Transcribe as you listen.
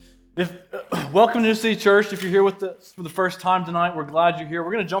Welcome to New City Church. If you're here with us for the first time tonight, we're glad you're here.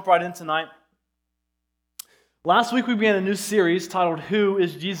 We're going to jump right in tonight. Last week we began a new series titled Who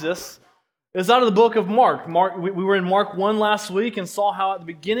is Jesus? It's out of the book of Mark. We were in Mark 1 last week and saw how at the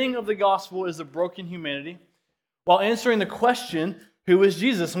beginning of the gospel is a broken humanity while answering the question, who is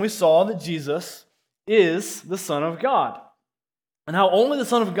Jesus? And we saw that Jesus is the Son of God and how only the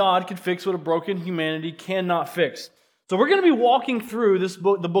Son of God can fix what a broken humanity cannot fix. So we're going to be walking through this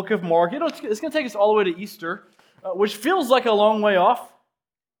book, the book of Mark. It's going to take us all the way to Easter, which feels like a long way off,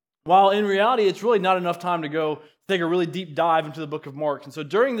 while in reality, it's really not enough time to go take a really deep dive into the book of Mark. And so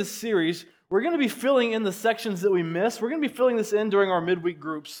during this series, we're going to be filling in the sections that we missed. We're going to be filling this in during our midweek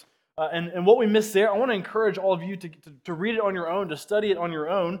groups. And what we missed there, I want to encourage all of you to read it on your own, to study it on your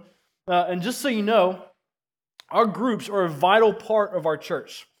own. And just so you know, our groups are a vital part of our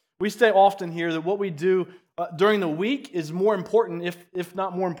church. We say often here that what we do during the week is more important, if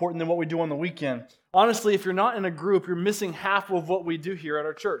not more important, than what we do on the weekend. Honestly, if you're not in a group, you're missing half of what we do here at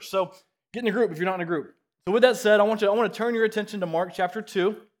our church. So get in a group if you're not in a group. So with that said, I want to turn your attention to Mark chapter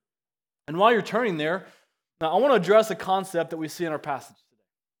 2. And while you're turning there, now I want to address a concept that we see in our passage today.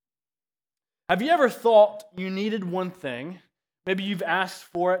 Have you ever thought you needed one thing? Maybe you've asked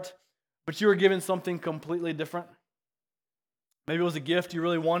for it, but you were given something completely different. Maybe it was a gift you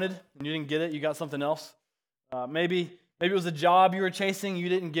really wanted and you didn't get it, you got something else. Maybe it was a job you were chasing, you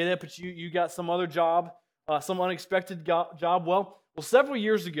didn't get it, but you got some other job, some unexpected job. Well, several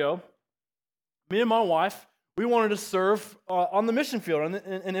years ago, me and my wife, we wanted to serve on the mission field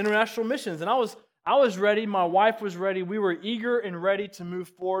in international missions, and I was ready. My wife was ready. We were eager and ready to move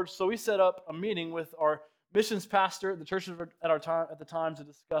forward. So we set up a meeting with our missions pastor at the church at the time to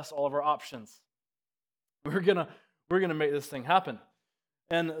discuss all of our options. We're gonna make this thing happen,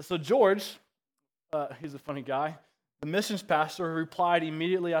 and so George. He's a funny guy. The missions pastor replied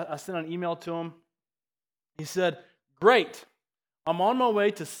immediately. I sent an email to him. He said, "Great, I'm on my way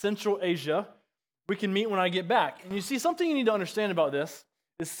to Central Asia. We can meet when I get back." And you see, something you need to understand about this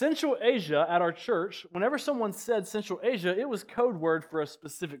is Central Asia at our church, whenever someone said Central Asia, it was code word for a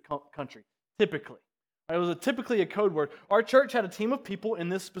specific country, typically. It was typically a code word. Our church had a team of people in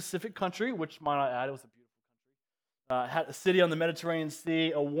this specific country, which, might I add, it was a beautiful country. Had a city on the Mediterranean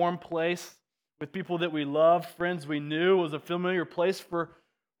Sea, a warm place, with people that we loved, friends we knew. It was a familiar place for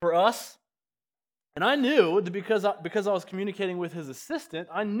us. And I knew that because I was communicating with his assistant,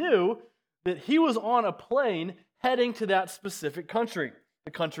 I knew that he was on a plane heading to that specific country,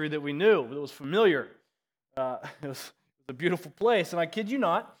 the country that we knew, that was familiar. It was a beautiful place. And I kid you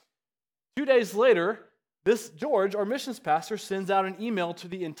not, 2 days later, this George, our missions pastor, sends out an email to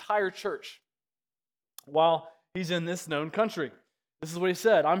the entire church while he's in this known country. This is what he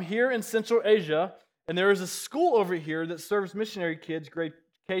said: "I'm here in Central Asia, and there is a school over here that serves missionary kids, grade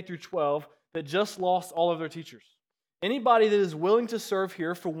K through 12, that just lost all of their teachers. Anybody that is willing to serve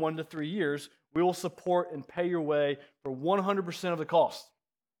here for 1 to 3 years, we will support and pay your way for 100% of the cost."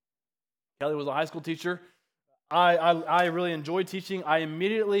 Kelly was a high school teacher. I really enjoyed teaching. I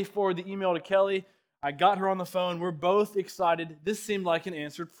immediately forwarded the email to Kelly. I got her on the phone. We're both excited. This seemed like an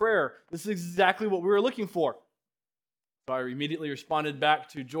answered prayer. This is exactly what we were looking for. So I immediately responded back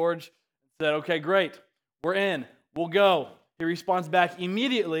to George and said, "Okay, great. We're in. We'll go." He responds back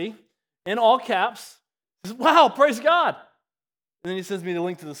immediately in all caps. He says, "Wow, praise God." And then he sends me the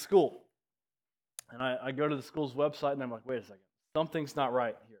link to the school. And I go to the school's website and I'm like, wait a second. Something's not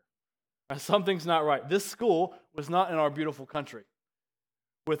right here. Something's not right. This school was not in our beautiful country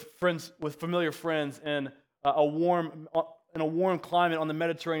with familiar friends and a warm climate on the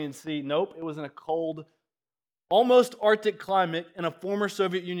Mediterranean Sea. Nope, it was in a cold, almost Arctic climate in a former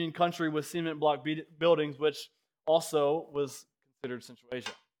Soviet Union country with cement block buildings, which also was considered Central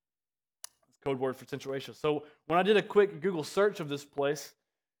Asia. It's code word for Central Asia. So when I did a quick Google search of this place,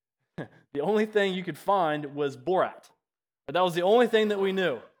 the only thing you could find was Borat. That was the only thing that we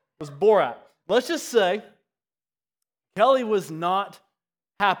knew, was Borat. Let's just say Kelly was not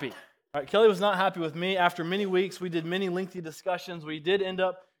happy. Right? Kelly was not happy with me. After many weeks, we did many lengthy discussions. We did end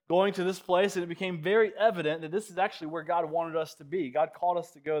up going to this place, and it became very evident that this is actually where God wanted us to be. God called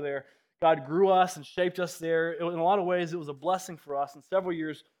us to go there. God grew us and shaped us there. In a lot of ways, it was a blessing for us. And several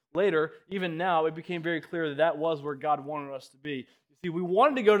years later, even now, it became very clear that that was where God wanted us to be. You see, we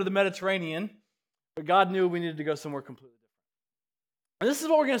wanted to go to the Mediterranean, but God knew we needed to go somewhere completely different. And this is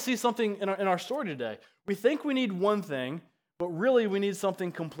what we're going to see something in our story today. We think we need one thing, but really we need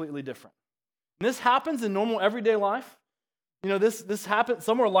something completely different. And this happens in normal everyday life. You know, this happens.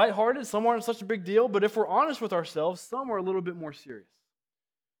 Some are lighthearted, some aren't such a big deal, but if we're honest with ourselves, some are a little bit more serious.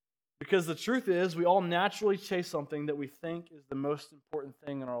 Because the truth is, we all naturally chase something that we think is the most important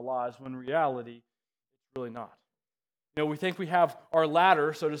thing in our lives, when in reality, it's really not. We think we have our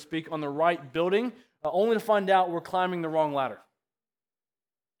ladder, so to speak, on the right building, only to find out we're climbing the wrong ladder.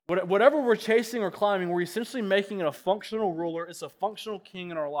 Whatever we're chasing or climbing, we're essentially making it a functional ruler. It's a functional king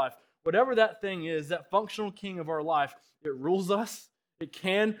in our life. Whatever that thing is, that functional king of our life, it rules us. It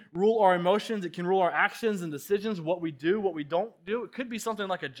can rule our emotions. It can rule our actions and decisions, what we do, what we don't do. It could be something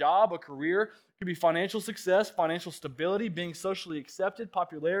like a job, a career. It could be financial success, financial stability, being socially accepted,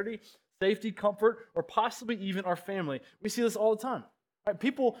 popularity, safety, comfort, or possibly even our family. We see this all the time. Right?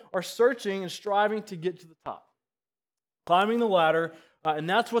 People are searching and striving to get to the top, climbing the ladder, and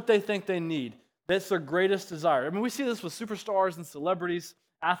that's what they think they need. That's their greatest desire. I mean, we see this with superstars and celebrities,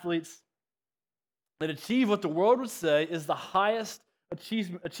 athletes, that achieve what the world would say is the highest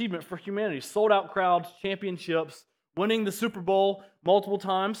achievement for humanity. Sold-out crowds, championships, winning the Super Bowl multiple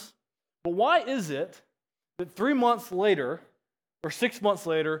times. But why is it that 3 months later, or 6 months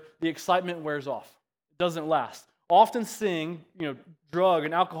later, the excitement wears off? It doesn't last. Often seeing, drug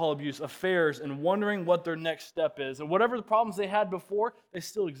and alcohol abuse, affairs, and wondering what their next step is. And whatever the problems they had before, they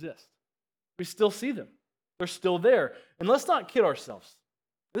still exist. We still see them. They're still there. And let's not kid ourselves.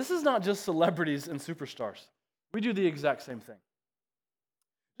 This is not just celebrities and superstars. We do the exact same thing.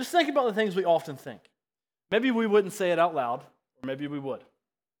 Just think about the things we often think. Maybe we wouldn't say it out loud, or maybe we would.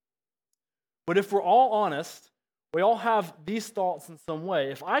 But if we're all honest, we all have these thoughts in some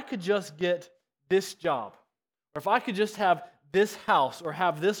way. If I could just get this job, or if I could just have this house, or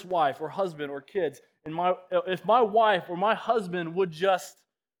have this wife, or husband, or kids, and if my wife or my husband would just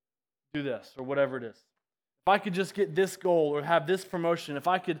do this, or whatever it is. If I could just get this goal, or have this promotion, if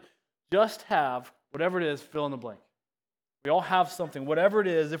I could just have whatever it is, fill in the blank. We all have something. Whatever it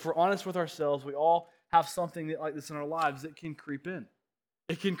is, if we're honest with ourselves, we all have something like this in our lives that can creep in.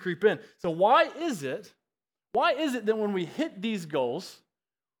 It can creep in. So why is it that when we hit these goals,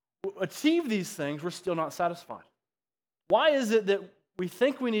 achieve these things, we're still not satisfied? Why is it that we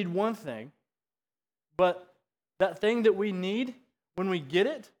think we need one thing, but that thing that we need, when we get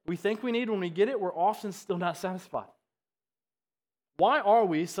it, we think we need when we get it, we're often still not satisfied? Why are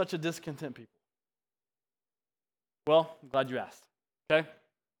we such a discontent people? Well, I'm glad you asked. Okay?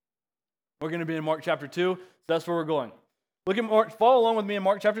 We're going to be in Mark chapter 2, so that's where we're going. Look at Mark, follow along with me in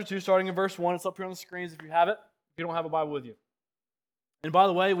Mark chapter 2, starting in verse 1. It's up here on the screens if you have it, if you don't have a Bible with you. And by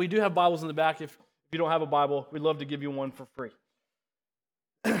the way, we do have Bibles in the back. If you don't have a Bible, we'd love to give you one for free.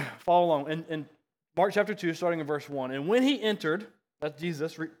 Follow along. In Mark chapter 2, starting in verse 1. And when he entered, that's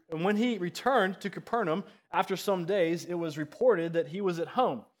Jesus, and when he returned to Capernaum after some days, it was reported that he was at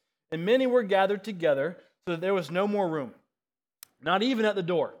home. And many were gathered together, so that there was no more room, not even at the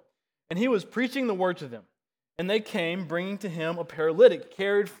door. And he was preaching the word to them. And they came, bringing to him a paralytic,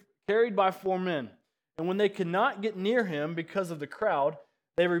 carried by 4 men. And when they could not get near him because of the crowd,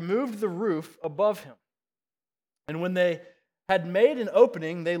 they removed the roof above him. And when they had made an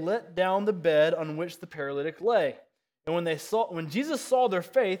opening, they let down the bed on which the paralytic lay. And when Jesus saw their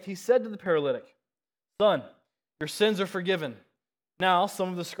faith, he said to the paralytic, "Son, your sins are forgiven." Now some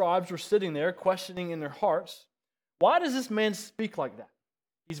of the scribes were sitting there, questioning in their hearts, "Why does this man speak like that?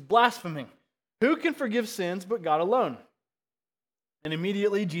 He's blaspheming. Who can forgive sins but God alone?" And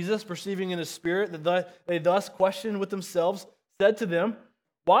immediately Jesus, perceiving in his spirit that they thus questioned with themselves, said to them,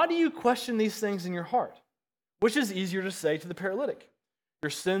 "Why do you question these things in your heart? Which is easier to say to the paralytic, 'Your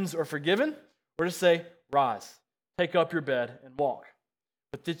sins are forgiven,' or to say, 'Rise, take up your bed and walk'?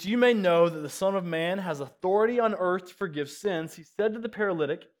 But that you may know that the Son of Man has authority on earth to forgive sins," he said to the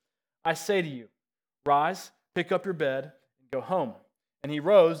paralytic, "I say to you, rise, pick up your bed, and go home." And he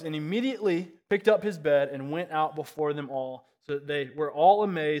rose and immediately picked up his bed and went out before them all, so that they were all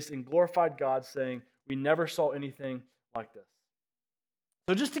amazed and glorified God, saying, "We never saw anything like this."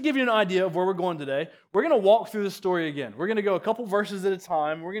 So just to give you an idea of where we're going today, we're going to walk through the story again. We're going to go a couple verses at a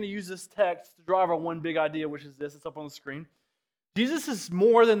time. We're going to use this text to drive our one big idea, which is this. It's up on the screen. Jesus is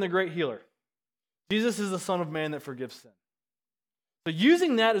more than the great healer. Jesus is the Son of Man that forgives sin. So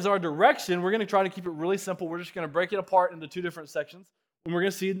using that as our direction, we're going to try to keep it really simple. We're just going to break it apart into 2 different sections. And we're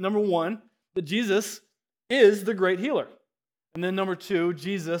going to see, number 1, that Jesus is the great healer. And then number 2,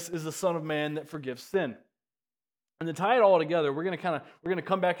 Jesus is the Son of Man that forgives sin. And to tie it all together, we're going to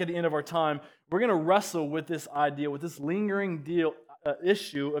come back at the end of our time. We're going to wrestle with this idea, with this lingering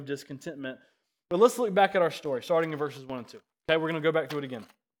issue of discontentment. But let's look back at our story, starting in verses 1 and 2. Okay, we're going to go back to it again.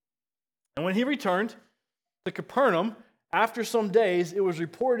 And when he returned to Capernaum, after some days, it was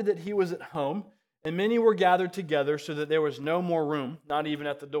reported that he was at home, and many were gathered together so that there was no more room, not even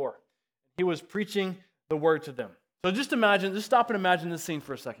at the door. He was preaching the word to them. So just stop and imagine this scene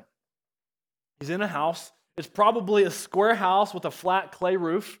for a second. He's in a house. It's probably a square house with a flat clay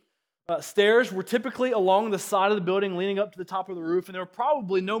roof. Stairs were typically along the side of the building leading up to the top of the roof, and there were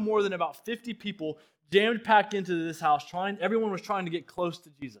probably no more than about 50 people jammed packed into this house. Everyone was trying to get close to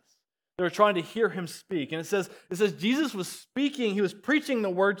Jesus. They were trying to hear him speak. And it says Jesus was speaking, he was preaching the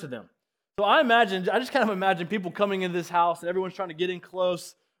word to them. So I just kind of imagine people coming into this house and everyone's trying to get in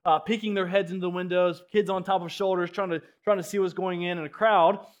close, peeking their heads into the windows, kids on top of shoulders, trying to see what's going in, and a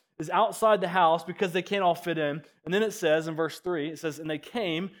crowd is outside the house because they can't all fit in. And then it says in verse 3, it says, "And they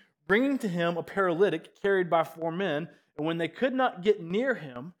came, bringing to him a paralytic carried by 4 men, and when they could not get near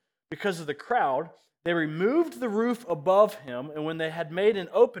him because of the crowd, they removed the roof above him, and when they had made an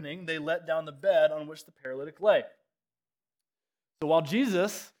opening, they let down the bed on which the paralytic lay." So while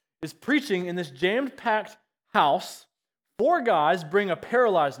Jesus is preaching in this jammed-packed house, 4 guys bring a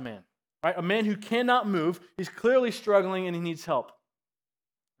paralyzed man, right? A man who cannot move. He's clearly struggling and he needs help.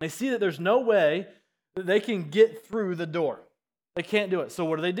 They see that there's no way that they can get through the door. They can't do it. So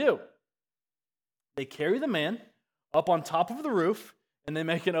what do? They carry the man up on top of the roof and they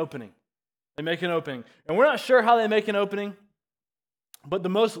make an opening. And we're not sure how they make an opening, but the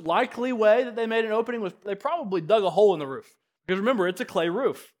most likely way that they made an opening was they probably dug a hole in the roof. Because remember, it's a clay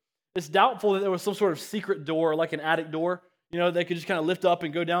roof. It's doubtful that there was some sort of secret door, like an attic door, they could just kind of lift up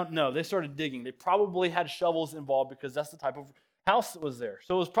and go down. No, they started digging. They probably had shovels involved because that's the type of house that was there.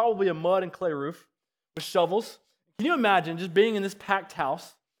 So it was probably a mud and clay roof with shovels. Can you imagine just being in this packed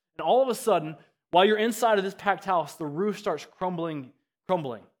house, and all of a sudden, while you're inside of this packed house, the roof starts crumbling,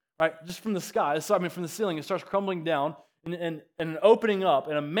 right? Just from the sky, from the ceiling, it starts crumbling down and opening up,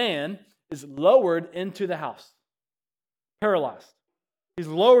 and a man is lowered into the house, paralyzed. He's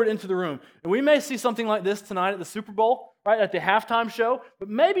lowered into the room. And we may see something like this tonight at the Super Bowl, right, at the halftime show, but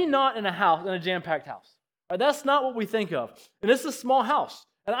maybe not in a jam-packed house. Right? That's not what we think of. And it's a small house.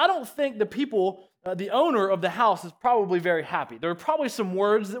 And I don't think the people, the owner of the house is probably very happy. There are probably some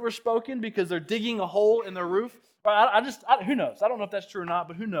words that were spoken because they're digging a hole in their roof. Right? Who knows? I don't know if that's true or not,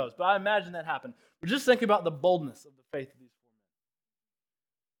 but who knows? But I imagine that happened. But just think about the boldness of the faith of these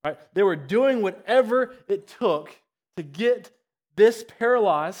 4 men. Right? They were doing whatever it took to get this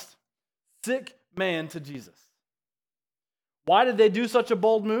paralyzed, sick man to Jesus. Why did they do such a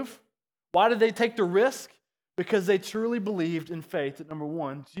bold move? Why did they take the risk? Because they truly believed in faith that, number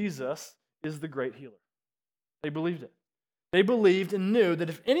 1, Jesus is the great healer. They believed it. They believed and knew that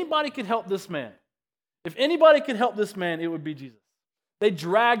if anybody could help this man, it would be Jesus. They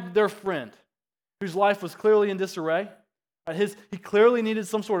dragged their friend, whose life was clearly in disarray. He clearly needed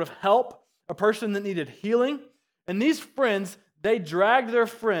some sort of help, a person that needed healing. And these friends, they dragged their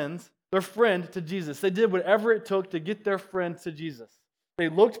friend to Jesus. They did whatever it took to get their friend to Jesus. They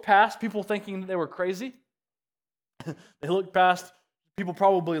looked past people thinking that they were crazy. They looked past people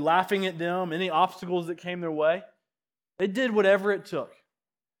probably laughing at them, any obstacles that came their way. They did whatever it took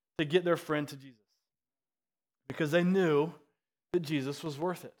to get their friend to Jesus because they knew that Jesus was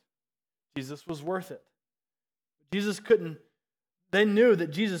worth it. Jesus was worth it. They knew that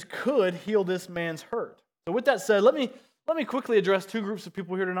Jesus could heal this man's hurt. So with that said, let me quickly address 2 groups of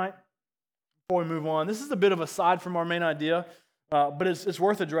people here tonight before we move on. This is a bit of a side from our main idea, but it's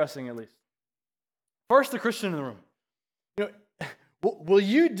worth addressing at least. First, the Christian in the room. Will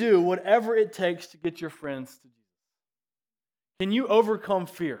you do whatever it takes to get your friends to Jesus? Can you overcome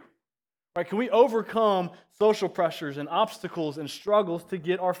fear? Right? Can we overcome social pressures and obstacles and struggles to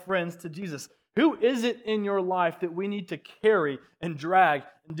get our friends to Jesus? Who is it in your life that we need to carry and drag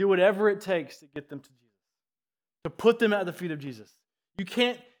and do whatever it takes to get them to Jesus? To put them at the feet of Jesus. You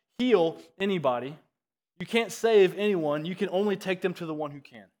can't heal anybody. You can't save anyone. You can only take them to the one who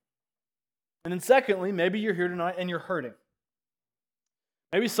can. And then secondly, maybe you're here tonight and you're hurting.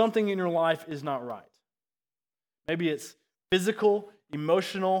 Maybe something in your life is not right. Maybe it's physical,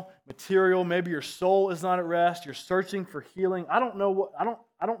 emotional, material. Maybe your soul is not at rest. You're searching for healing. I don't know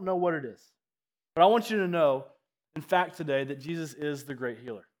what it is. But I want you to know, in fact, today that Jesus is the great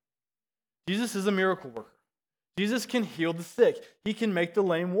healer. Jesus is a miracle worker. Jesus can heal the sick. He can make the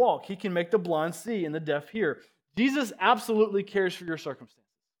lame walk. He can make the blind see and the deaf hear. Jesus absolutely cares for your circumstances.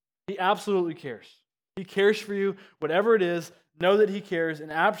 He absolutely cares. He cares for you, whatever it is. Know that He cares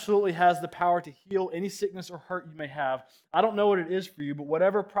and absolutely has the power to heal any sickness or hurt you may have. I don't know what it is for you, but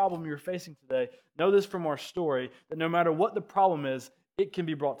whatever problem you're facing today, know this from our story, that no matter what the problem is, it can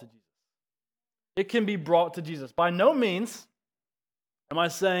be brought to Jesus. It can be brought to Jesus. By no means am I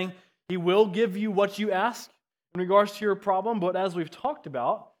saying He will give you what you ask in regards to your problem, but as we've talked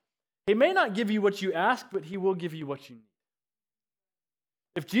about, He may not give you what you ask, but He will give you what you need.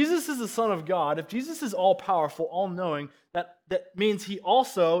 If Jesus is the Son of God, if Jesus is all-powerful, all-knowing, that means he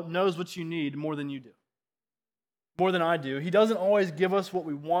also knows what you need more than you do, more than I do. He doesn't always give us what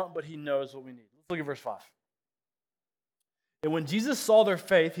we want, but he knows what we need. Let's look at verse 5. And when Jesus saw their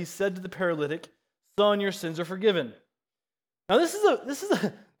faith, he said to the paralytic, "Son, your sins are forgiven." Now this is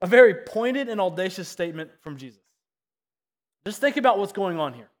a very pointed and audacious statement from Jesus. Just think about what's going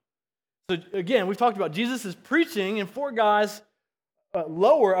on here. So again, we've talked about Jesus is preaching, and four guys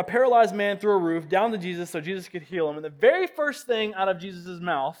lower a paralyzed man through a roof down to Jesus so Jesus could heal him. And the very first thing out of Jesus'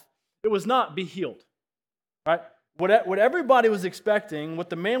 mouth, it was not "be healed." Right? What everybody was expecting, what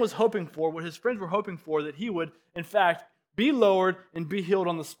the man was hoping for, what his friends were hoping for, that he would, in fact, be lowered and be healed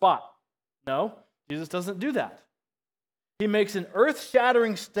on the spot. No, Jesus doesn't do that. He makes an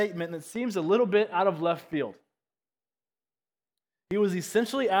earth-shattering statement that seems a little bit out of left field. He was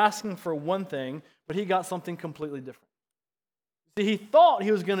essentially asking for one thing, but he got something completely different. See, he thought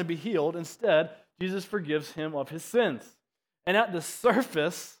he was going to be healed. Instead, Jesus forgives him of his sins. And at the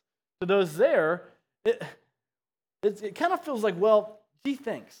surface, to those there, it kind of feels like, well, gee,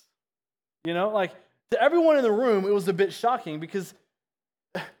 thanks. You know, like to everyone in the room, it was a bit shocking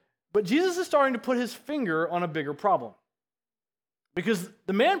but Jesus is starting to put his finger on a bigger problem. Because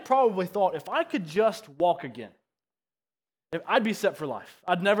the man probably thought, if I could just walk again, I'd be set for life.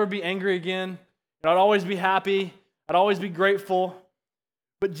 I'd never be angry again. I'd always be happy. I'd always be grateful.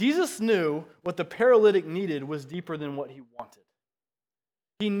 But Jesus knew what the paralytic needed was deeper than what he wanted.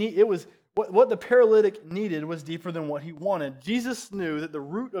 What the paralytic needed was deeper than what he wanted. Jesus knew that the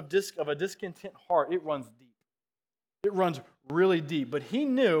root of a discontent heart, it runs deep. It runs really deep. But he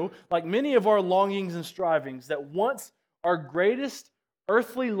knew, like many of our longings and strivings, that once our greatest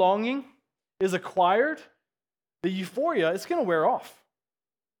earthly longing is acquired, the euphoria, it's going to wear off.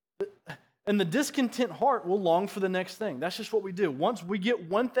 And the discontent heart will long for the next thing. That's just what we do. Once we get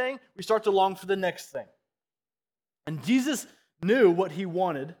one thing, we start to long for the next thing. And Jesus knew what he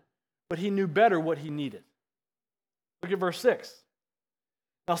wanted, but he knew better what he needed. Look at verse 6.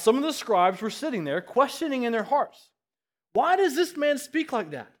 Now some of the scribes were sitting there, questioning in their hearts, "Why does this man speak like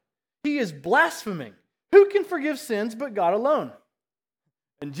that? He is blaspheming. Who can forgive sins but God alone?"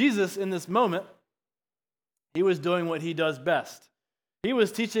 And Jesus, in this moment, he was doing what he does best. He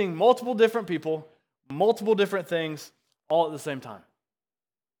was teaching multiple different people, multiple different things, all at the same time.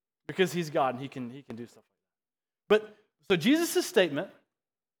 Because he's God and he can do stuff like that. But so Jesus' statement,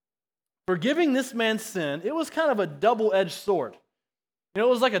 forgiving this man's sin, it was kind of a double-edged sword. It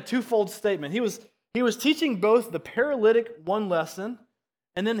was like a twofold statement. He was teaching both the paralytic one lesson,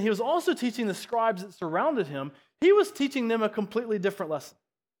 and then he was also teaching the scribes that surrounded him. He was teaching them a completely different lesson.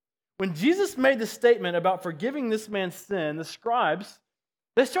 When Jesus made the statement about forgiving this man's sin, the scribes,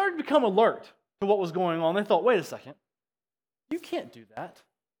 they started to become alert to what was going on. They thought, wait a second, you can't do that.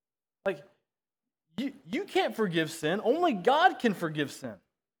 Like, you can't forgive sin. Only God can forgive sin.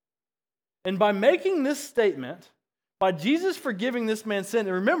 And by making this statement, by Jesus forgiving this man's sin,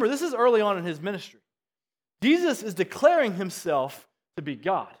 and remember, this is early on in his ministry, Jesus is declaring himself to be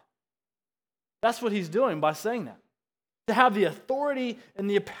God. That's what he's doing by saying that. To have the authority and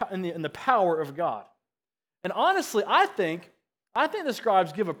the power of God. And honestly, I think the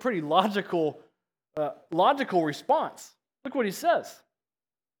scribes give a pretty logical response. Look what he says.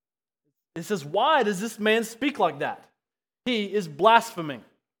 It says, "Why does this man speak like that? He is blaspheming."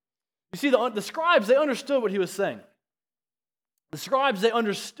 You see, the scribes, they understood what he was saying. The scribes, they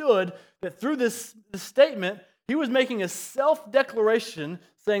understood that through this statement, he was making a self-declaration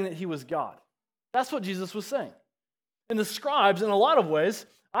saying that he was God. That's what Jesus was saying. And the scribes, in a lot of ways,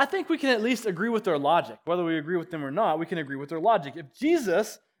 I think we can at least agree with their logic. Whether we agree with them or not, we can agree with their logic. If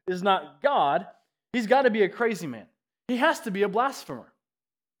Jesus is not God, he's got to be a crazy man. He has to be a blasphemer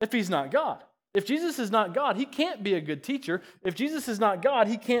if he's not God. If Jesus is not God, he can't be a good teacher. If Jesus is not God,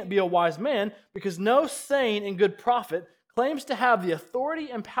 he can't be a wise man, because no sane and good prophet claims to have the authority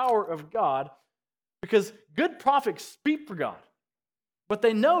and power of God, because good prophets speak for God, but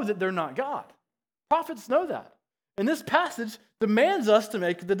they know that they're not God. Prophets know that. And this passage demands us to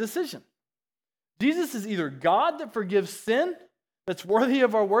make the decision. Jesus is either God that forgives sin, that's worthy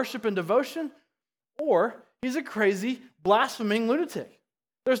of our worship and devotion, or he's a crazy, blaspheming lunatic.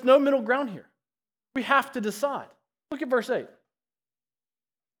 There's no middle ground here. We have to decide. Look at verse 8.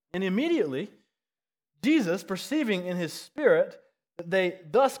 And immediately, Jesus, perceiving in his spirit that they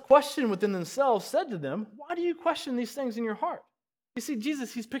thus questioned within themselves, said to them, "Why do you question these things in your heart?" You see,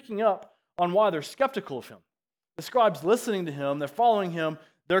 Jesus, he's picking up on why they're skeptical of him. The scribes listening to him, they're following him,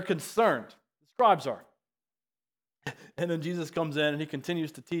 they're concerned. The scribes are. And then Jesus comes in and he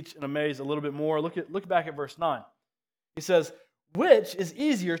continues to teach and amaze a little bit more. Look back at verse 9. He says, Which is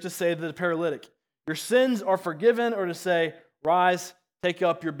easier to say to the paralytic, your sins are forgiven, or to say, rise, take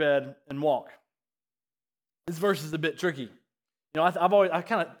up your bed, and walk? This verse is a bit tricky.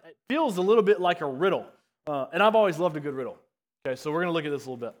 It feels a little bit like a riddle. And I've always loved a good riddle. Okay, so we're going to look at this a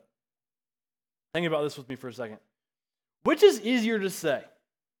little bit. Think about this with me for a second. Which is easier to say?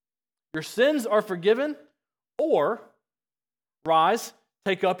 Your sins are forgiven, or rise,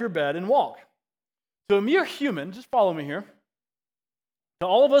 take up your bed, and walk? To a mere human, just follow me here, to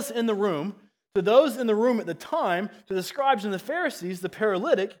all of us in the room, to those in the room at the time, to the scribes and the Pharisees, the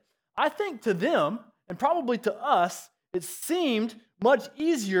paralytic, I think to them, and probably to us, it seemed much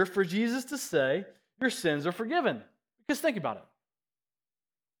easier for Jesus to say, your sins are forgiven. Because think about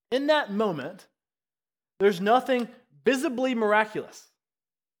it. In that moment, there's nothing visibly miraculous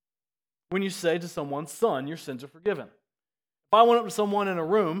when you say to someone, son, your sins are forgiven. If I went up to someone in a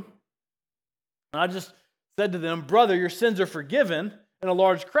room and I just said to them, brother, your sins are forgiven, in a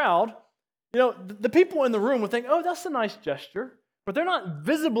large crowd, the people in the room would think, oh, that's a nice gesture, but they're not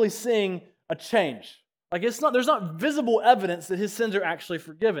visibly seeing a change. Like there's not visible evidence that his sins are actually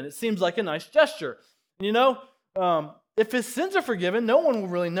forgiven. It seems like a nice gesture. And if his sins are forgiven, no one will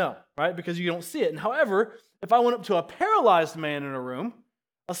really know, right? Because you don't see it. And however, if I went up to a paralyzed man in a room,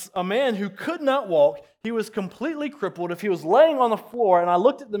 a man who could not walk, he was completely crippled. If he was laying on the floor and I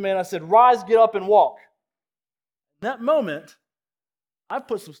looked at the man, I said, rise, get up and walk. In that moment, I've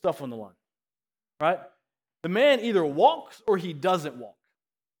put some stuff on the line, right? The man either walks or he doesn't walk.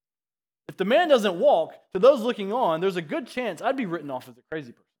 If the man doesn't walk, to those looking on, there's a good chance I'd be written off as a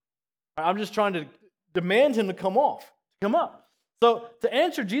crazy person. I'm just trying to demand him to come up. So to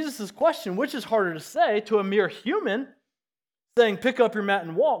answer Jesus' question, which is harder to say, to a mere human, saying pick up your mat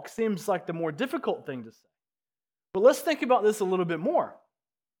and walk seems like the more difficult thing to say. But let's think about this a little bit more.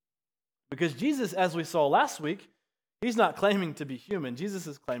 Because Jesus, as we saw last week, he's not claiming to be human. Jesus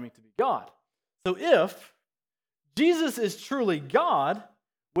is claiming to be God. So if Jesus is truly God,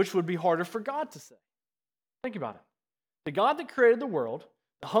 which would be harder for God to say? Think about it. The God that created the world,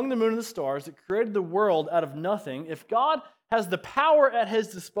 that hung the moon and the stars, that created the world out of nothing, if God has the power at his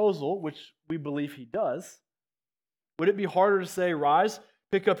disposal, which we believe he does, would it be harder to say, rise,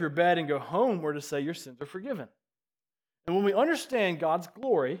 pick up your bed, and go home, or to say your sins are forgiven? And when we understand God's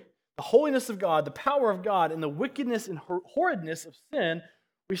glory, the holiness of God, the power of God, and the wickedness and horridness of sin,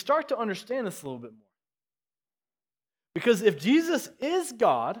 we start to understand this a little bit more. Because if Jesus is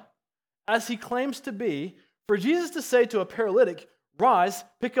God, as he claims to be, for Jesus to say to a paralytic, rise,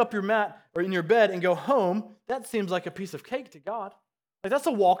 pick up your mat or in your bed and go home, that seems like a piece of cake to God. Like that's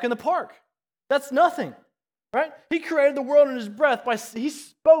a walk in the park. That's nothing, right? He created the world in his breath. He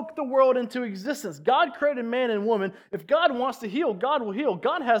spoke the world into existence. God created man and woman. If God wants to heal, God will heal.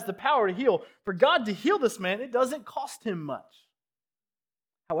 God has the power to heal. For God to heal this man, it doesn't cost him much.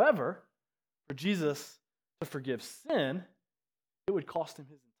 However, for Jesus to forgive sin, it would cost him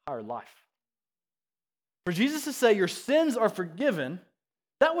his entire life. For Jesus to say, your sins are forgiven,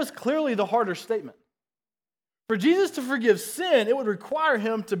 that was clearly the harder statement. For Jesus to forgive sin, it would require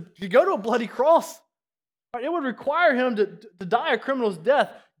him to go to a bloody cross. It would require him to die a criminal's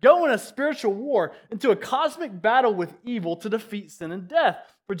death, go in a spiritual war, into a cosmic battle with evil to defeat sin and death.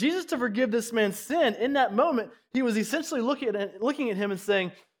 For Jesus to forgive this man's sin, in that moment, he was essentially looking at him and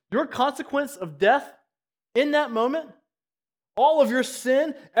saying, your consequence of death in that moment, all of your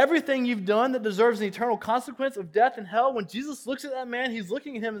sin, everything you've done that deserves an eternal consequence of death and hell, when Jesus looks at that man, he's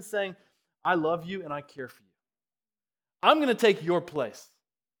looking at him and saying, I love you and I care for you. I'm going to take your place.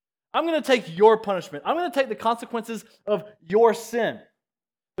 I'm going to take your punishment. I'm going to take the consequences of your sin.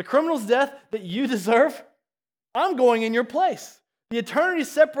 The criminal's death that you deserve, I'm going in your place. The eternity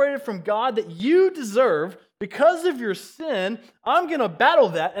separated from God that you deserve because of your sin, I'm going to battle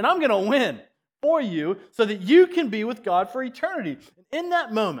that and I'm going to win for you so that you can be with God for eternity. And in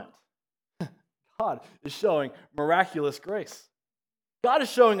that moment, God is showing miraculous grace. God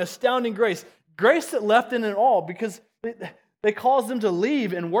is showing astounding grace. Grace that left in it all because they caused them to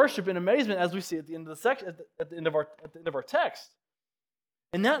leave in worship and amazement, as we see at the end of the section, at the end of our text.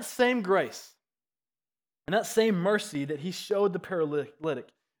 And that same grace and that same mercy that he showed the paralytic,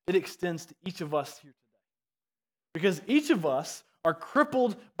 it extends to each of us here today. Because each of us are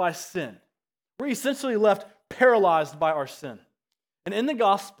crippled by sin. We're essentially left paralyzed by our sin. And in the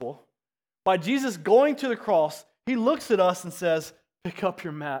gospel, by Jesus going to the cross, he looks at us and says, pick up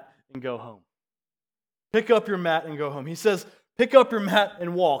your mat and go home. Pick up your mat and go home. He says, pick up your mat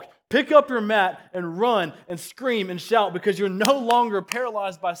and walk. Pick up your mat and run and scream and shout because you're no longer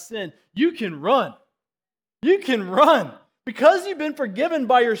paralyzed by sin. You can run. You can run. Because you've been forgiven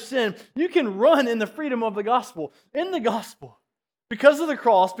by your sin, you can run in the freedom of the gospel. In the gospel, Because of the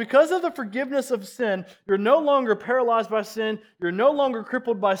cross, because of the forgiveness of sin, you're no longer paralyzed by sin. You're no longer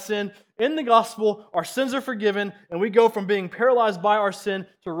crippled by sin. In the gospel, our sins are forgiven, and we go from being paralyzed by our sin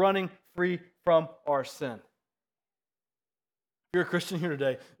to running free from our sin. If you're a Christian here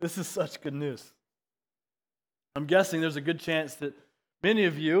today, this is such good news. I'm guessing there's a good chance that many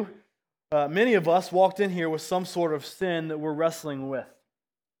of us walked in here with some sort of sin that we're wrestling with,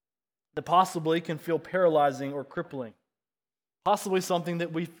 that possibly can feel paralyzing or crippling. Possibly something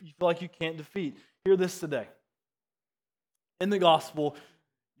that you feel like you can't defeat. Hear this today. In the gospel,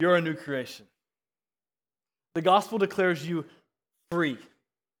 you're a new creation. The gospel declares you free.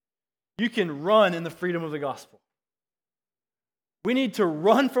 You can run in the freedom of the gospel. We need to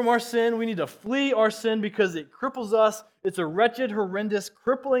run from our sin. We need to flee our sin because it cripples us. It's a wretched, horrendous,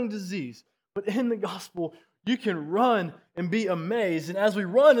 crippling disease. But in the gospel, you can run and be amazed. And as we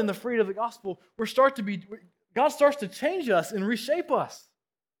run in the freedom of the gospel, God starts to change us and reshape us.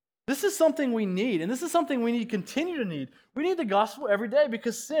 This is something we need, and this is something we need to continue to need. We need the gospel every day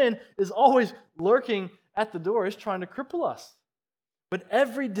because sin is always lurking at the door. It's trying to cripple us. But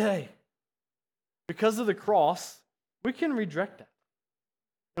every day, because of the cross, we can redirect that.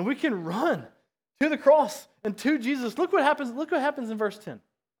 And we can run to the cross and to Jesus. Look what happens in verse 10.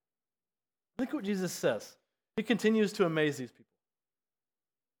 Look what Jesus says. He continues to amaze these people.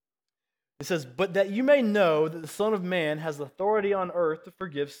 It says, "But that you may know that the Son of Man has authority on earth to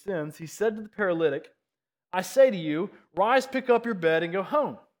forgive sins, he said to the paralytic, I say to you, rise, pick up your bed, and go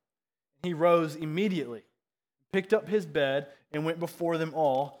home. And he rose immediately, picked up his bed, and went before them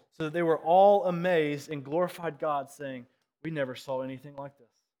all, so that they were all amazed and glorified God, saying, we never saw anything like this."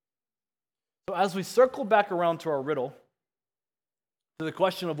 So as we circle back around to our riddle, to the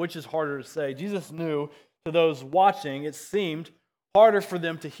question of which is harder to say, Jesus knew to those watching, it seemed harder for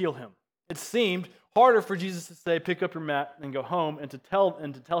them to heal him. It seemed harder for Jesus to say, pick up your mat and go home, and to tell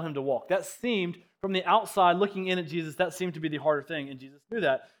him to walk. That seemed, from the outside, looking in at Jesus, that seemed to be the harder thing, and Jesus knew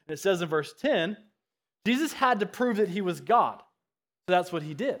that. And it says in verse 10, Jesus had to prove that he was God. So that's what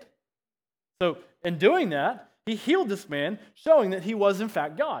he did. So in doing that, he healed this man, showing that he was in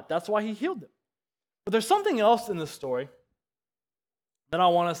fact God. That's why he healed him. But there's something else in this story that I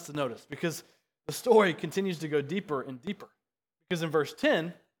want us to notice, because the story continues to go deeper and deeper. Because in verse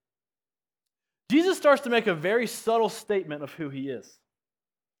 10, Jesus starts to make a very subtle statement of who he is.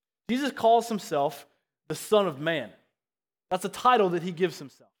 Jesus calls himself the Son of Man. That's a title that he gives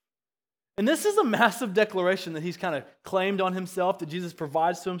himself. And this is a massive declaration that he's kind of claimed on himself, that Jesus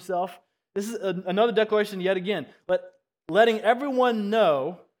provides to himself. This is another declaration yet again, letting everyone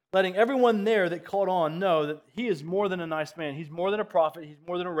there that caught on know that he is more than a nice man. He's more than a prophet. He's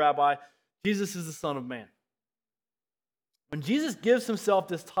more than a rabbi. Jesus is the Son of Man. When Jesus gives himself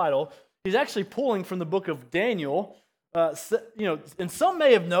this title, he's actually pulling from the book of Daniel. And some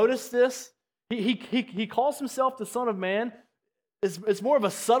may have noticed this. He calls himself the Son of Man. It's more of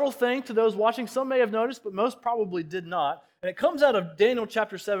a subtle thing to those watching. Some may have noticed, but most probably did not. And it comes out of Daniel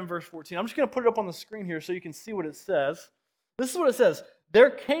chapter 7, verse 14. I'm just going to put it up on the screen here so you can see what it says. This is what it says.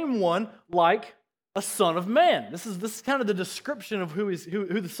 There came one like a son of man. This is kind of the description of who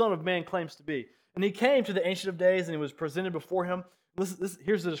the Son of Man claims to be. And he came to the Ancient of Days, and he was presented before him.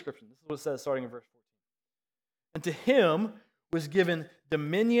 Here's the description. This is what it says starting in verse 14. And to him was given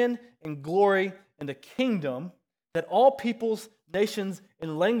dominion and glory and a kingdom, that all peoples, nations,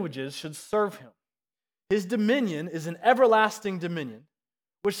 and languages should serve him. His dominion is an everlasting dominion,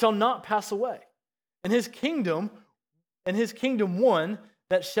 which shall not pass away. And his kingdom one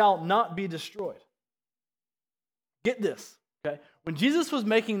that shall not be destroyed. Get this, okay? When Jesus was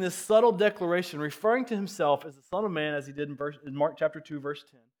making this subtle declaration, referring to himself as the Son of Man, as he did in Mark chapter 2, verse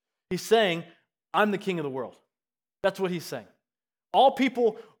 10, he's saying, I'm the king of the world. That's what he's saying. All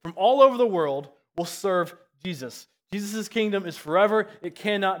people from all over the world will serve Jesus. Jesus' kingdom is forever. It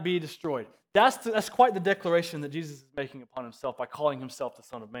cannot be destroyed. That's quite the declaration that Jesus is making upon himself by calling himself the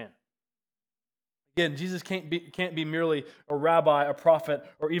Son of Man. Again, Jesus can't be merely a rabbi, a prophet,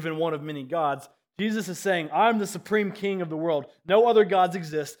 or even one of many gods. Jesus is saying, I'm the supreme king of the world. No other gods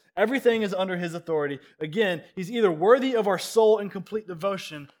exist. Everything is under his authority. Again, he's either worthy of our soul and complete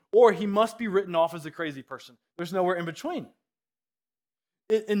devotion, or he must be written off as a crazy person. There's nowhere in between.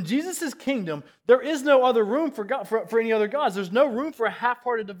 In Jesus' kingdom, there is no other room for any other gods. There's no room for a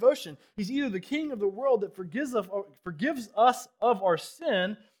half-hearted devotion. He's either the king of the world that forgives us of our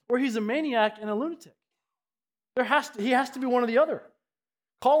sin, or he's a maniac and a lunatic. He has to be one or the other.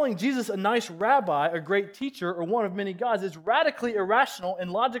 Calling Jesus a nice rabbi, a great teacher, or one of many gods is radically irrational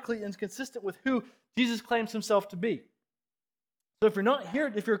and logically inconsistent with who Jesus claims himself to be. So if you're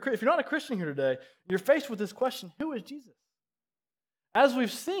not a Christian here today, you're faced with this question, who is Jesus? As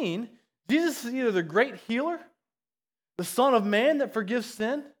we've seen, Jesus is either the great healer, the Son of Man that forgives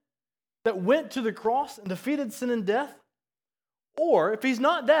sin, that went to the cross and defeated sin and death, or if he's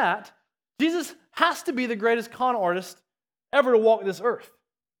not that, Jesus has to be the greatest con artist ever to walk this earth.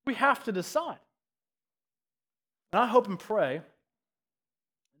 We have to decide. And I hope and pray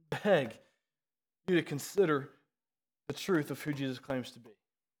and beg you to consider the truth of who Jesus claims to be.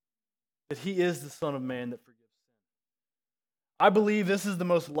 That he is the Son of Man that forgives sin. I believe this is the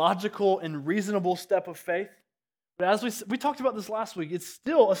most logical and reasonable step of faith. But as we talked about this last week, it's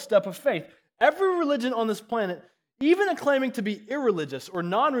still a step of faith. Every religion on this planet, even claiming to be irreligious or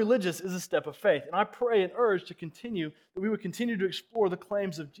non-religious, is a step of faith. And I pray and urge that we would continue to explore the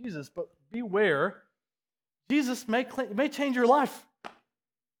claims of Jesus. But beware, Jesus may change your life.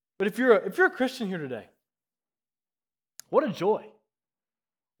 But if you're a Christian here today, what a joy.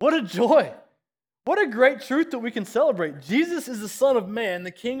 What a joy. What a great truth that we can celebrate. Jesus is the Son of Man, the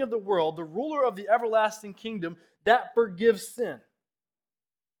King of the world, the ruler of the everlasting kingdom that forgives sin.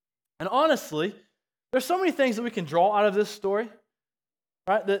 And honestly, there's so many things that we can draw out of this story,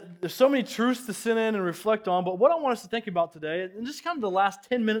 right? There's so many truths to sit in and reflect on. But what I want us to think about today, and just kind of the last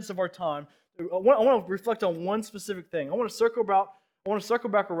 10 minutes of our time, I want to reflect on one specific thing. I want to circle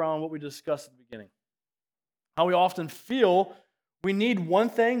back around what we discussed at the beginning. How we often feel we need one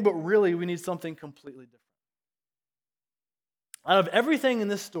thing, but really we need something completely different. Out of everything in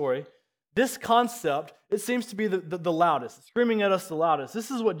this story, this concept, it seems to be the loudest. It's screaming at us the loudest.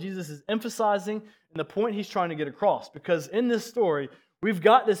 This is what Jesus is emphasizing and the point he's trying to get across. Because in this story, we've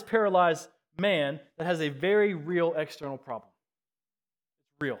got this paralyzed man that has a very real external problem.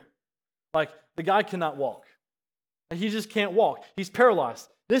 It's real. Like, the guy cannot walk. He just can't walk. He's paralyzed.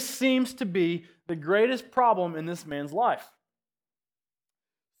 This seems to be the greatest problem in this man's life.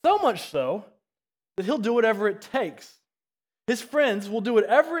 So much so that he'll do whatever it takes. His friends will do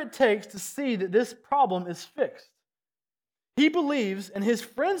whatever it takes to see that this problem is fixed. He believes, and his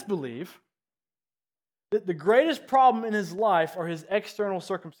friends believe, that the greatest problem in his life are his external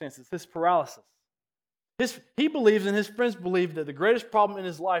circumstances, his paralysis. He believes, and his friends believe, that the greatest problem in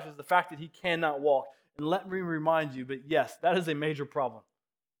his life is the fact that he cannot walk. And let me remind you, but yes, that is a major problem.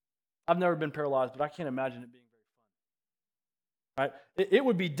 I've never been paralyzed, but I can't imagine it being very fun. Right? It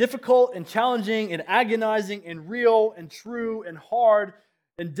would be difficult and challenging and agonizing and real and true and hard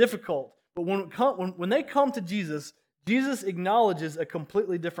and difficult. But when they come to Jesus, Jesus acknowledges a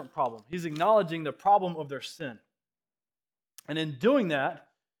completely different problem. He's acknowledging the problem of their sin. And in doing that,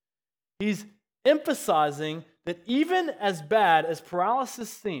 he's emphasizing that even as bad as paralysis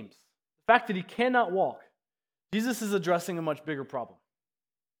seems, the fact that he cannot walk, Jesus is addressing a much bigger problem.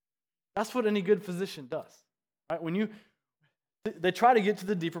 That's what any good physician does. Right? They try to get to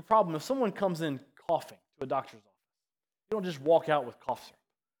the deeper problem. If someone comes in coughing to a doctor's office, you don't just walk out with cough syrup.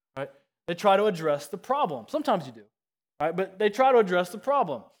 Right? They try to address the problem. Sometimes you do, right? But they try to address the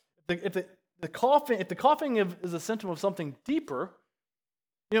problem. If the coughing is a symptom of something deeper,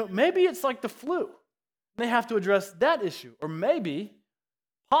 maybe it's like the flu. They have to address that issue. Or maybe,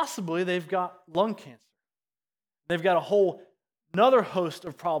 possibly, they've got lung cancer. They've got another host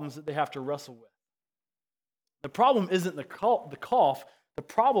of problems that they have to wrestle with. The problem isn't the cough. The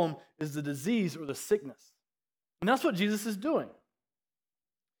problem is the disease or the sickness. And that's what Jesus is doing.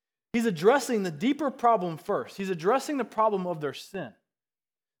 He's addressing the deeper problem first. He's addressing the problem of their sin.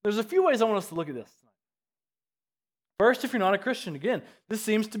 There's a few ways I want us to look at this. First, if you're not a Christian, again, this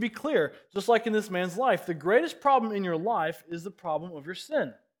seems to be clear. Just like in this man's life, the greatest problem in your life is the problem of your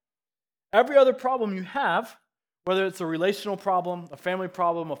sin. Every other problem you have, whether it's a relational problem, a family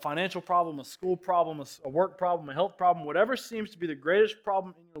problem, a financial problem, a school problem, a work problem, a health problem, whatever seems to be the greatest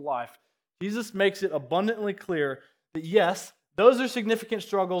problem in your life, Jesus makes it abundantly clear that yes, those are significant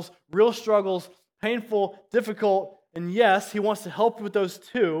struggles, real struggles, painful, difficult, and yes, he wants to help you with those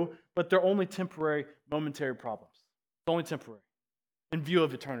too, but they're only temporary, momentary problems. It's only temporary in view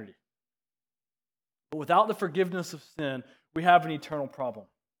of eternity. But without the forgiveness of sin, we have an eternal problem.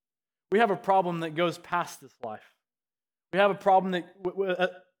 We have a problem that goes past this life. We have a problem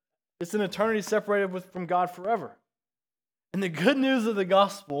that it's an eternity separated from God forever. And the good news of the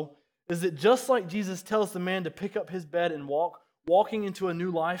gospel is that just like Jesus tells the man to pick up his bed and walking into a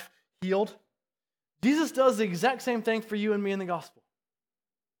new life, healed, Jesus does the exact same thing for you and me in the gospel.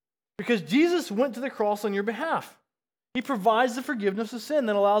 Because Jesus went to the cross on your behalf. He provides the forgiveness of sin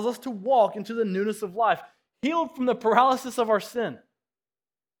that allows us to walk into the newness of life, healed from the paralysis of our sin.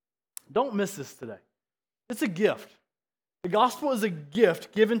 Don't miss this today. It's a gift. The gospel is a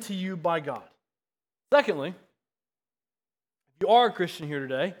gift given to you by God. Secondly, if you are a Christian here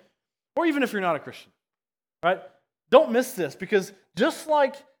today, or even if you're not a Christian, right? Don't miss this, because just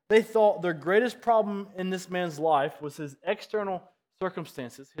like they thought their greatest problem in this man's life was his external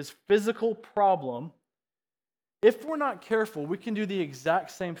circumstances, his physical problem, if we're not careful, we can do the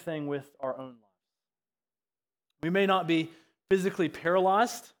exact same thing with our own lives. We may not be physically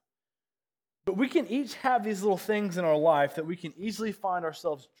paralyzed, but we can each have these little things in our life that we can easily find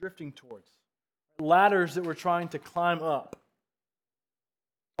ourselves drifting towards. Ladders that we're trying to climb up,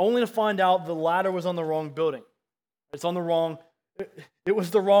 only to find out the ladder was on the wrong building. It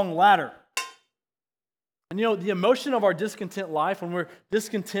was the wrong ladder. And the emotion of our discontent life, when we're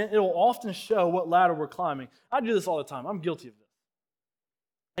discontent, it will often show what ladder we're climbing. I do this all the time. I'm guilty of this.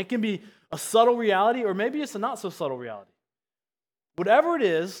 It can be a subtle reality, or maybe it's a not so subtle reality. Whatever it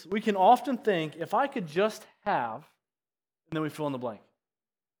is, we can often think, if I could just have, and then we fill in the blank,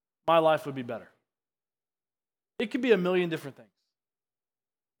 my life would be better. It could be a million different things.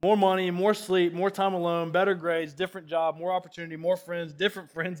 More money, more sleep, more time alone, better grades, different job, more opportunity, more friends,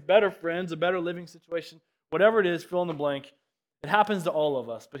 different friends, a better living situation. Whatever it is, fill in the blank. It happens to all of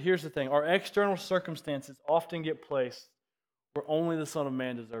us. But here's the thing. Our external circumstances often get placed where only the Son of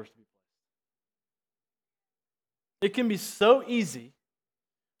Man deserves to be placed. It can be so easy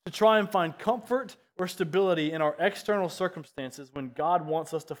to try and find comfort or stability in our external circumstances when God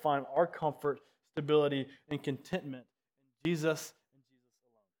wants us to find our comfort, stability, and contentment in Jesus and Jesus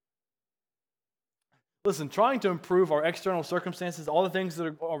alone. Listen, trying to improve our external circumstances, all the things that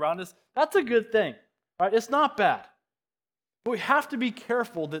are around us, that's a good thing. Right? It's not bad. But we have to be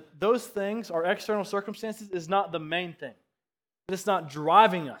careful that those things, our external circumstances, is not the main thing. That it's not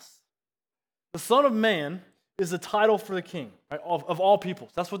driving us. The Son of Man is the title for the King, right? of all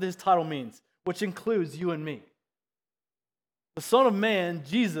peoples. That's what his title means, which includes you and me. The Son of Man,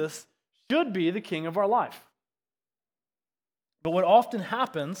 Jesus, should be the King of our life. But what often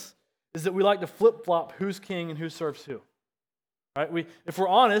happens is that we like to flip-flop who's king and who serves who. Right? If we're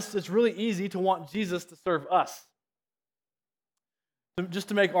honest, it's really easy to want Jesus to serve us. Just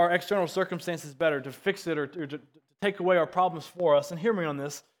to make our external circumstances better, to fix it, or to take away our problems for us. And hear me on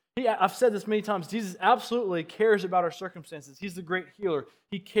this. I've said this many times. Jesus absolutely cares about our circumstances. He's the great healer.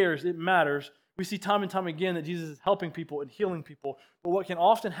 He cares. It matters. We see time and time again that Jesus is helping people and healing people. But what can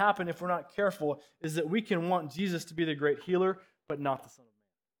often happen if we're not careful is that we can want Jesus to be the great healer, but not the Son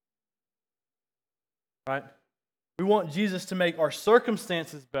of Man. Right? We want Jesus to make our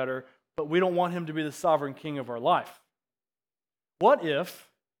circumstances better, but we don't want him to be the sovereign king of our life. What if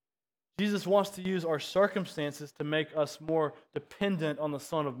Jesus wants to use our circumstances to make us more dependent on the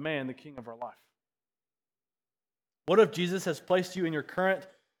Son of Man, the King of our life? What if Jesus has placed you in your current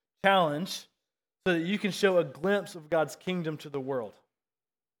challenge so that you can show a glimpse of God's kingdom to the world?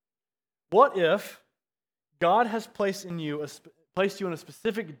 What if God has placed you in a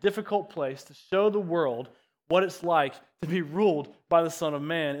specific difficult place to show the world what it's like to be ruled by the Son of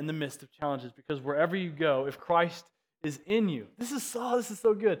Man in the midst of challenges? Because wherever you go, if Christ is in you, this is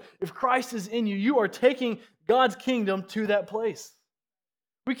so good. If Christ is in you, you are taking God's kingdom to that place.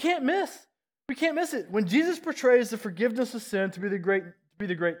 We can't miss it. When Jesus portrays the forgiveness of sin to be the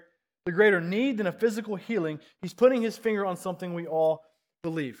greater need than a physical healing, he's putting his finger on something we all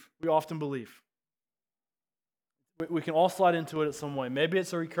believe. We often believe. We can all slide into it in some way. Maybe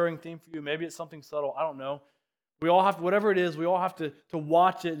it's a recurring theme for you. Maybe it's something subtle. I don't know. We all have, whatever it is, we all have to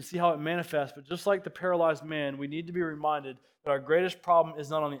watch it and see how it manifests. But just like the paralyzed man, we need to be reminded that our greatest problem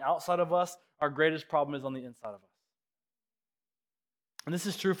is not on the outside of us. Our greatest problem is on the inside of us. And this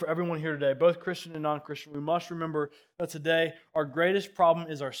is true for everyone here today, both Christian and non-Christian. We must remember that today our greatest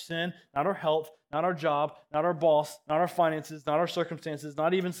problem is our sin, not our health, not our job, not our boss, not our finances, not our circumstances,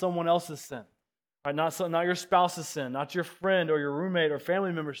 not even someone else's sin. Right? Not your spouse's sin, not your friend or your roommate or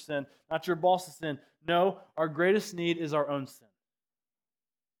family member's sin, not your boss's sin. No, our greatest need is our own sin.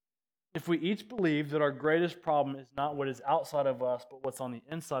 If we each believe that our greatest problem is not what is outside of us, but what's on the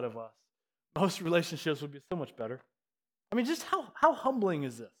inside of us, most relationships would be so much better. I mean, just how humbling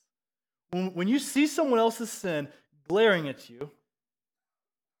is this? When you see someone else's sin glaring at you,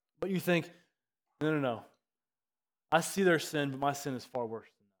 but you think, no. I see their sin, but my sin is far worse.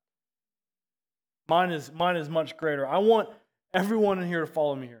 Mine is much greater. I want everyone in here to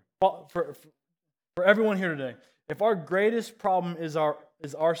follow me here. For everyone here today, if our greatest problem is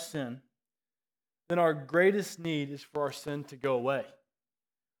our sin, then our greatest need is for our sin to go away.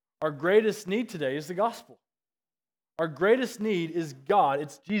 Our greatest need today is the gospel. Our greatest need is God.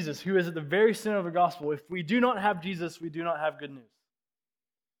 It's Jesus, who is at the very center of the gospel. If we do not have Jesus, we do not have good news.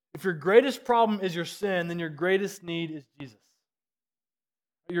 If your greatest problem is your sin, then your greatest need is Jesus.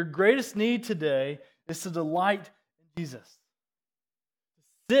 Your greatest need today is to delight in Jesus.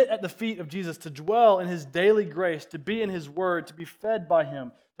 To sit at the feet of Jesus, to dwell in His daily grace, to be in His Word, to be fed by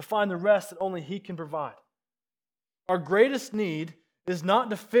Him, to find the rest that only He can provide. Our greatest need is not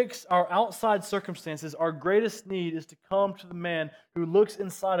to fix our outside circumstances. Our greatest need is to come to the man who looks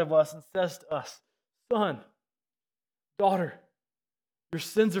inside of us and says to us, son, daughter, your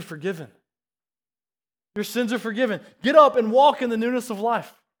sins are forgiven. Your sins are forgiven. Get up and walk in the newness of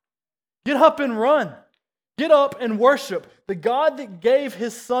life. Get up and run. Get up and worship the God that gave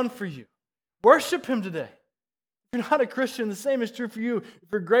His Son for you. Worship Him today. If you're not a Christian, the same is true for you.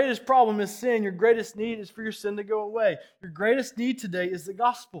 If your greatest problem is sin, your greatest need is for your sin to go away. Your greatest need today is the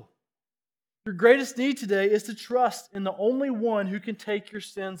gospel. Your greatest need today is to trust in the only one who can take your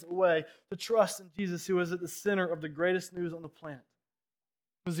sins away, to trust in Jesus, who is at the center of the greatest news on the planet.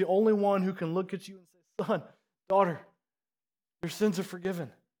 Who is the only one who can look at you and say, son, daughter, your sins are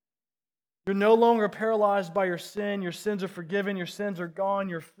forgiven. You're no longer paralyzed by your sin. Your sins are forgiven. Your sins are gone.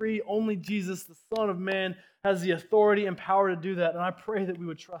 You're free. Only Jesus, the Son of Man, has the authority and power to do that. And I pray that we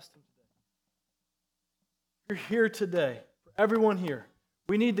would trust Him today. If you're here today, for everyone here,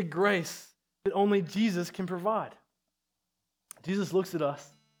 we need the grace that only Jesus can provide. Jesus looks at us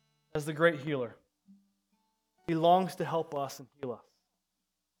as the great healer. He longs to help us and heal us.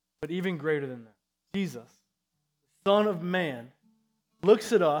 But even greater than that, Jesus, the Son of Man,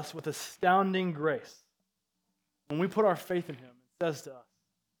 looks at us with astounding grace. When we put our faith in Him, it says to us,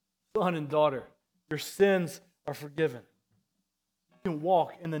 son and daughter, your sins are forgiven. You can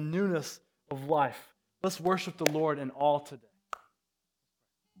walk in the newness of life. Let's worship the Lord in all today.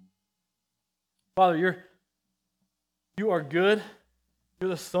 Father, you are good.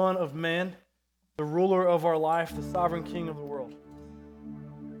 You're the Son of Man, the ruler of our life, the sovereign King of the world.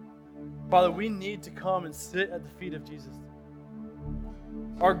 Father, we need to come and sit at the feet of Jesus.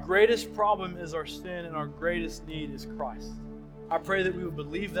 Our greatest problem is our sin, and our greatest need is Christ. I pray that we would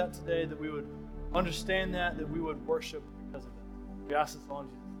believe that today, that we would understand that we would worship because of that. We ask this all in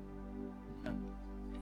Jesus' name.